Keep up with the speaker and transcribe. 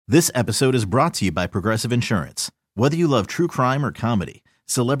This episode is brought to you by Progressive Insurance. Whether you love true crime or comedy,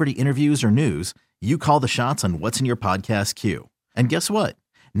 celebrity interviews or news, you call the shots on what's in your podcast queue. And guess what?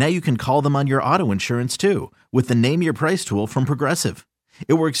 Now you can call them on your auto insurance too with the Name Your Price tool from Progressive.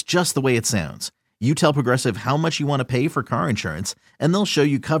 It works just the way it sounds. You tell Progressive how much you want to pay for car insurance, and they'll show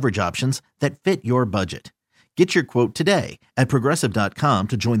you coverage options that fit your budget. Get your quote today at Progressive.com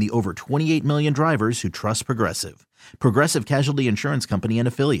to join the over 28 million drivers who trust Progressive. Progressive Casualty Insurance Company and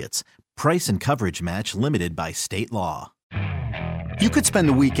Affiliates. Price and coverage match limited by state law. You could spend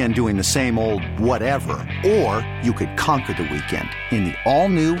the weekend doing the same old whatever, or you could conquer the weekend in the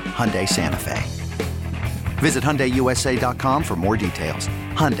all-new Hyundai Santa Fe. Visit HyundaiUSA.com for more details.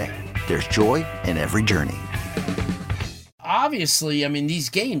 Hyundai, there's joy in every journey. Obviously, I mean, these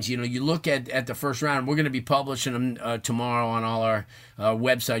games, you know, you look at the first round. We're going to be publishing them tomorrow on all our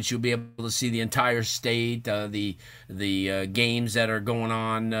websites. You'll be able to see the entire state, the games that are going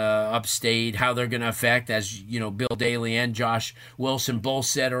on upstate, how they're going to affect, as, you know, Bill Daly and Josh Wilson both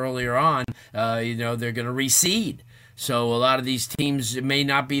said earlier on, you know, they're going to reseed. So a lot of these teams, it may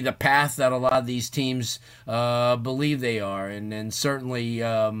not be the path that a lot of these teams believe they are. And certainly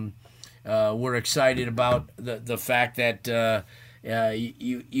we're excited about the fact that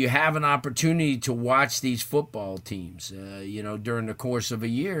you have an opportunity to watch these football teams, you know, during the course of a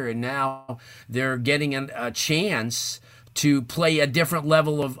year, and now they're getting a chance to play a different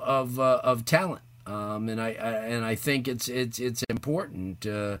level of talent. And I think it's important,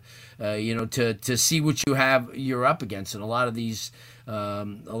 you know, to see what you're up against, and a lot of these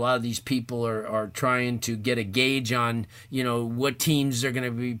people are trying to get a gauge on, you know, what teams they're going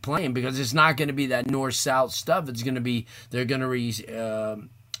to be playing, because it's not going to be that north-south stuff. It's going to be they're going to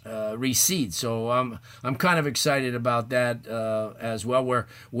reseed. So I'm kind of excited about that as well. We're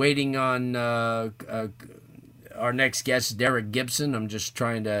waiting on our next guest, Derek Gibson. I'm just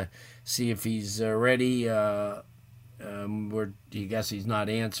trying to see if he's ready. I guess he's not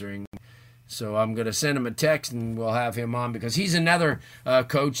answering. So I'm going to send him a text, and we'll have him on, because he's another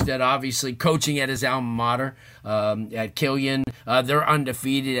coach that obviously coaching at his alma mater at Killian. They're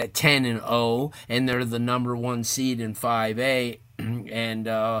undefeated at 10-0, and they're the number one seed in 5A.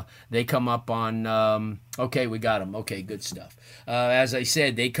 And they come up on okay, we got them. Okay, good stuff. As I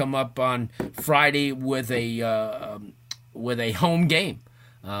said, they come up on Friday with a home game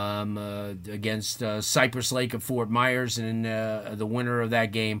against Cypress Lake of Fort Myers, and the winner of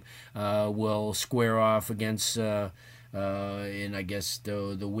that game will square off against in I guess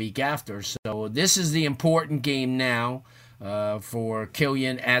the week after. So this is the important game now for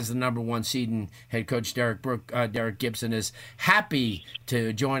Killian as the number one seed, and head coach Derek Gibson is happy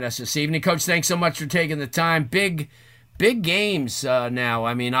to join us this evening. Coach, thanks so much for taking the time. Big games now.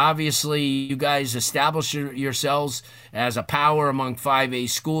 I mean, obviously, you guys established yourselves as a power among 5A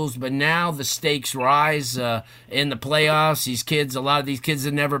schools, but now the stakes rise in the playoffs. A lot of these kids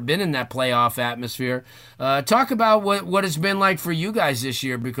have never been in that playoff atmosphere. Talk about what it's been like for you guys this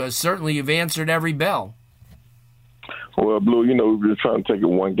year, because certainly you've answered every bell. Well, Blue, you know, we've been trying to take it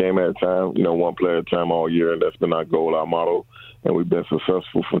one game at a time, you know, one player at a time all year, and that's been our goal, our motto. And we've been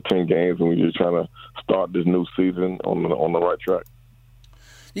successful for 10 games, and we're just trying to start this new season on the right track.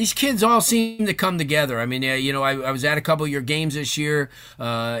 These kids all seem to come together. I mean, you know, I was at a couple of your games this year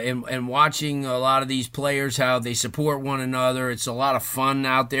and watching a lot of these players, how they support one another. It's a lot of fun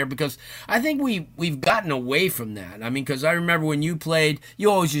out there, because I think we've gotten away from that. I mean, because I remember when you played,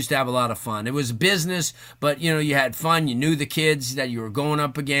 you always used to have a lot of fun. It was business, but, you know, you had fun. You knew the kids that you were going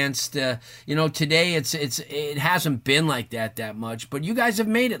up against. You know, today it hasn't been like that much, but you guys have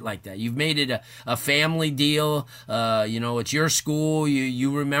made it like that. You've made it a family deal. You know, it's your school.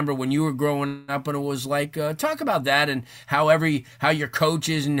 You remember when you were growing up and it was like, talk about that and how your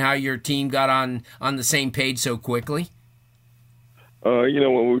coaches and how your team got on the same page so quickly. You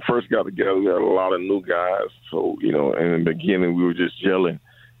know, when we first got together, we had a lot of new guys. So, you know, in the beginning, we were just gelling.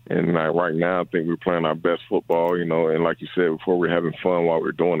 And like right now, I think we're playing our best football, you know, and like you said before, we're having fun while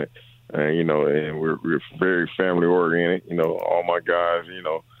we're doing it. And, you know, and we're very family oriented. You know, all my guys, you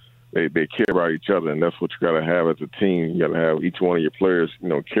know, they care about each other, and that's what you got to have as a team. You got to have each one of your players, you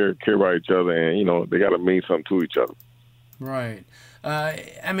know, care about each other, and, you know, they got to mean something to each other. Right.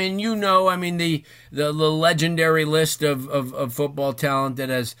 I mean, you know, the legendary list of football talent that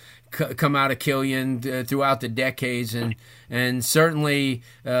has come out of Killian throughout the decades, and certainly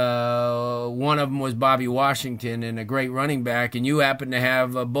one of them was Bobby Washington, and a great running back, and you happen to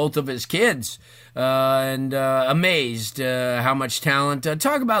have both of his kids, and amazed how much talent.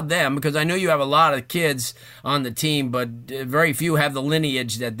 Talk about them, because I know you have a lot of kids on the team, but very few have the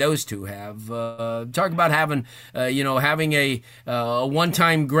lineage that those two have. Talk about having a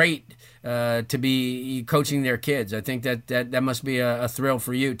one-time great to be coaching their kids. I think that must be a thrill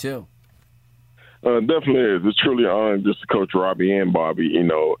for you too. Definitely is. It's truly an honor just to coach Robbie and Bobby.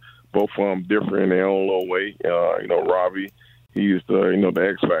 Both of them different in their own little way. Robbie, he's the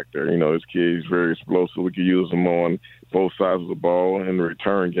X factor. This kid is very explosive. We can use him on both sides of the ball in the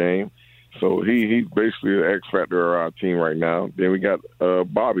return game. So he's basically the X factor of our team right now. Then we got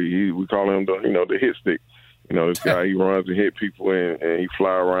Bobby. We call him the hit stick. This guy, he runs and hit people, and he fly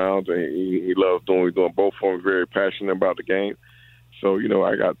around, and he loves doing what he's doing. Both of them are very passionate about the game. So,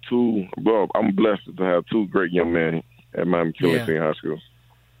 I got I'm blessed to have two great young men at Miami Killian Senior High School.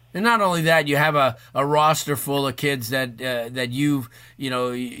 And not only that, you have a roster full of kids that you've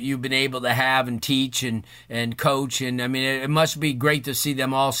been able to have and teach and coach, and I mean it must be great to see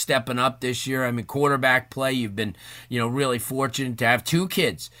them all stepping up this year. I mean, quarterback play, you've been really fortunate to have two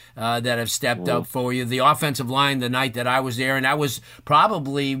kids that have stepped up for you. The offensive line the night that I was there, and that was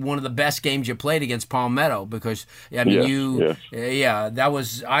probably one of the best games you played against Palmetto, because I mean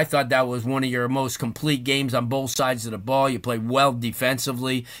I thought that was one of your most complete games on both sides of the ball. You played well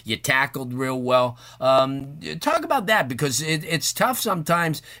defensively. You tackled real well. Talk about that, because it's tough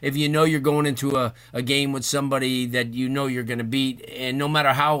sometimes if you're going into a game with somebody that you're going to beat, and no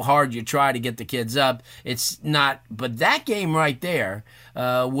matter how hard you try to get the kids up, it's not. But that game right there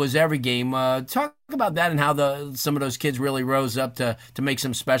was every game. Talk about that and how some of those kids really rose up to make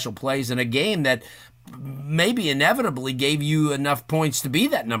some special plays in a game that maybe inevitably gave you enough points to be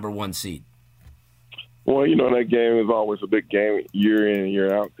that number one seed. Well, that game is always a big game year in and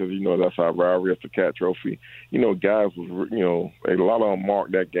year out, because, that's our rivalry. That's the Cat Trophy. Guys was, a lot of them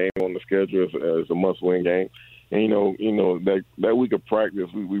marked that game on the schedule as a must-win game. And, that week of practice,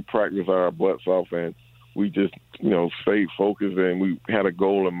 we practiced our butts off, and we just, stayed focused, and we had a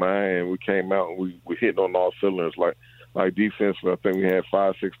goal in mind, and we came out and we hit on all cylinders. Like defense, I think we had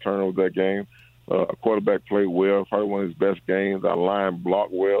 5-6 turnovers that game. Our quarterback played well, probably one of his best games. Our line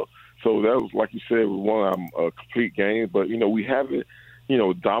blocked well. So that was, like you said, one of our complete games. But, we haven't,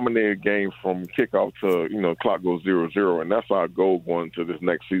 dominated game from kickoff to, clock goes 0-0. And that's our goal going to this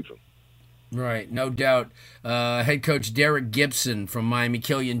next season. Right, no doubt. Head coach Derek Gibson from Miami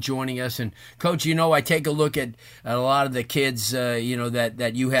Killian joining us. And, Coach, I take a look at a lot of the kids,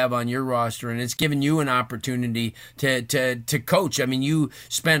 that you have on your roster, and it's given you an opportunity to coach. I mean, you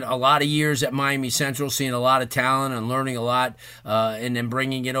spent a lot of years at Miami Central seeing a lot of talent and learning a lot, and then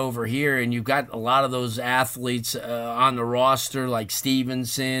bringing it over here. And you've got a lot of those athletes on the roster, like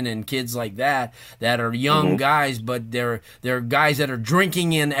Stevenson and kids like that are young guys, but they're guys that are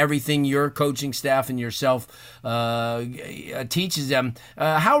drinking in everything you're coaching staff and yourself teaches them.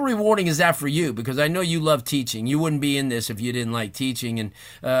 How rewarding is that for you? Because I know you love teaching. You wouldn't be in this if you didn't like teaching. And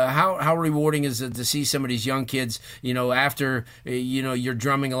how rewarding is it to see some of these young kids, after you're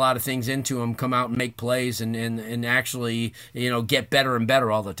drumming a lot of things into them, come out and make plays and actually get better and better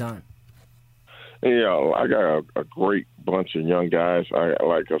all the time? Yeah, I got a great bunch of young guys.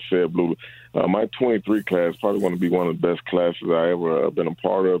 Like I said, Blue, my 23 class probably going to be one of the best classes I ever been a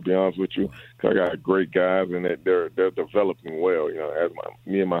part of, to be honest with you, because I got great guys, and they're developing well. As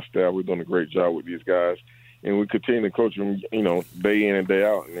me and my staff, we're doing a great job with these guys, and we continue to coach them, day in and day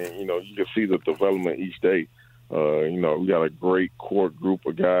out, and then, you can see the development each day. We got a great core group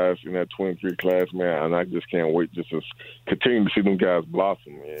of guys in that 23 class, man, and I just can't wait just to continue to see them guys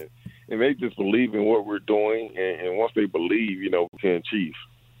blossom, man. And they just believe in what we're doing, and once they believe, we can achieve.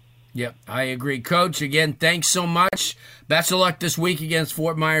 Yep, I agree. Coach, again, thanks so much. Best of luck this week against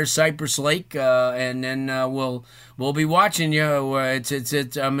Fort Myers, Cypress Lake, and then we'll be watching you.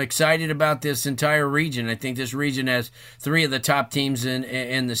 I'm excited about this entire region. I think this region has three of the top teams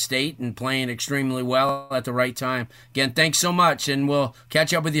in the state and playing extremely well at the right time. Again, thanks so much, and we'll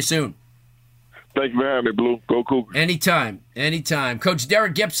catch up with you soon. Thank you for having me, Blue. Go Cougars. Anytime. Coach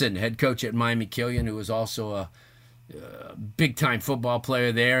Derek Gibson, head coach at Miami Killian, who was also a big-time football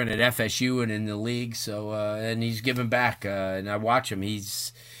player there and at FSU and in the league. So and he's giving back, and I watch him. He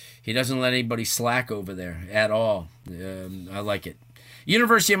doesn't let anybody slack over there at all. I like it.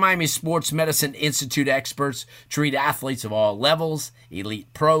 University of Miami Sports Medicine Institute experts treat athletes of all levels,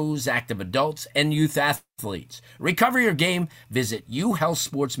 elite pros, active adults, and youth athletes athletes. Recover your game. Visit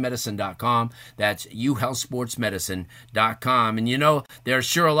uhealthsportsmedicine.com. That's uhealthsportsmedicine.com. And you know, there's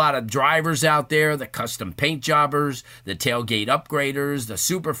sure a lot of drivers out there, the custom paint jobbers, the tailgate upgraders, the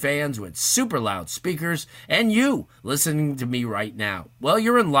super fans with super loud speakers, and you listening to me right now. Well,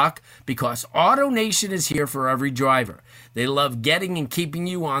 you're in luck because AutoNation is here for every driver. They love getting and keeping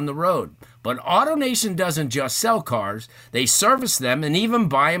you on the road. But AutoNation doesn't just sell cars, they service them and even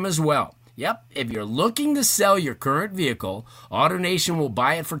buy them as well. Yep, if you're looking to sell your current vehicle, AutoNation will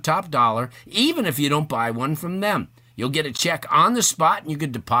buy it for top dollar, even if you don't buy one from them. You'll get a check on the spot and you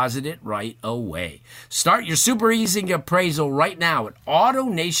can deposit it right away. Start your super easy appraisal right now at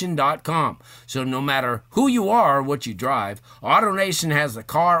AutoNation.com. So no matter who you are or what you drive, AutoNation has the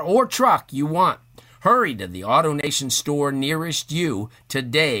car or truck you want. Hurry to the AutoNation store nearest you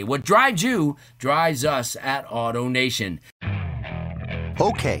today. What drives you drives us at AutoNation.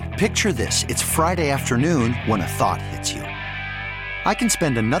 Okay, picture this. It's Friday afternoon when a thought hits you. I can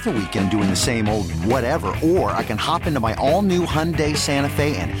spend another weekend doing the same old whatever, or I can hop into my all-new Hyundai Santa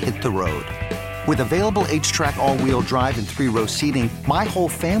Fe and hit the road. With available H-Track all-wheel drive and 3-row seating, my whole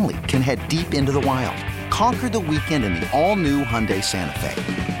family can head deep into the wild. Conquer the weekend in the all-new Hyundai Santa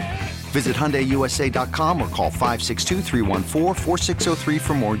Fe. Visit HyundaiUSA.com or call 562-314-4603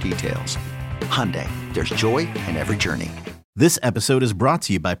 for more details. Hyundai, there's joy in every journey. This episode is brought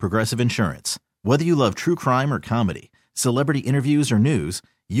to you by Progressive Insurance. Whether you love true crime or comedy, celebrity interviews or news,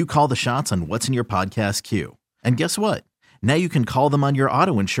 you call the shots on what's in your podcast queue. And guess what? Now you can call them on your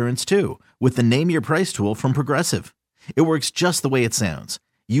auto insurance too with the Name Your Price tool from Progressive. It works just the way it sounds.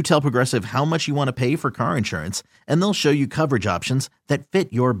 You tell Progressive how much you want to pay for car insurance, and they'll show you coverage options that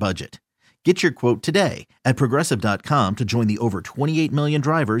fit your budget. Get your quote today at Progressive.com to join the over 28 million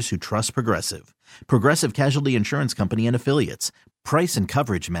drivers who trust Progressive. Progressive Casualty Insurance Company and Affiliates. Price and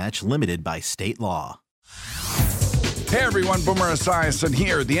coverage match limited by state law. Hey everyone, Boomer Esiason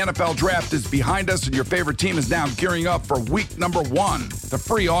here. The NFL Draft is behind us and your favorite team is now gearing up for week number 1. The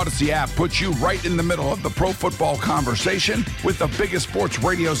free Odyssey app puts you right in the middle of the pro football conversation with the biggest sports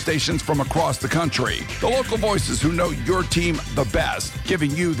radio stations from across the country. The local voices who know your team the best,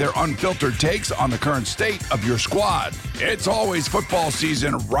 giving you their unfiltered takes on the current state of your squad. It's always football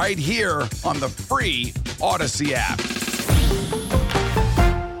season right here on the free Odyssey app.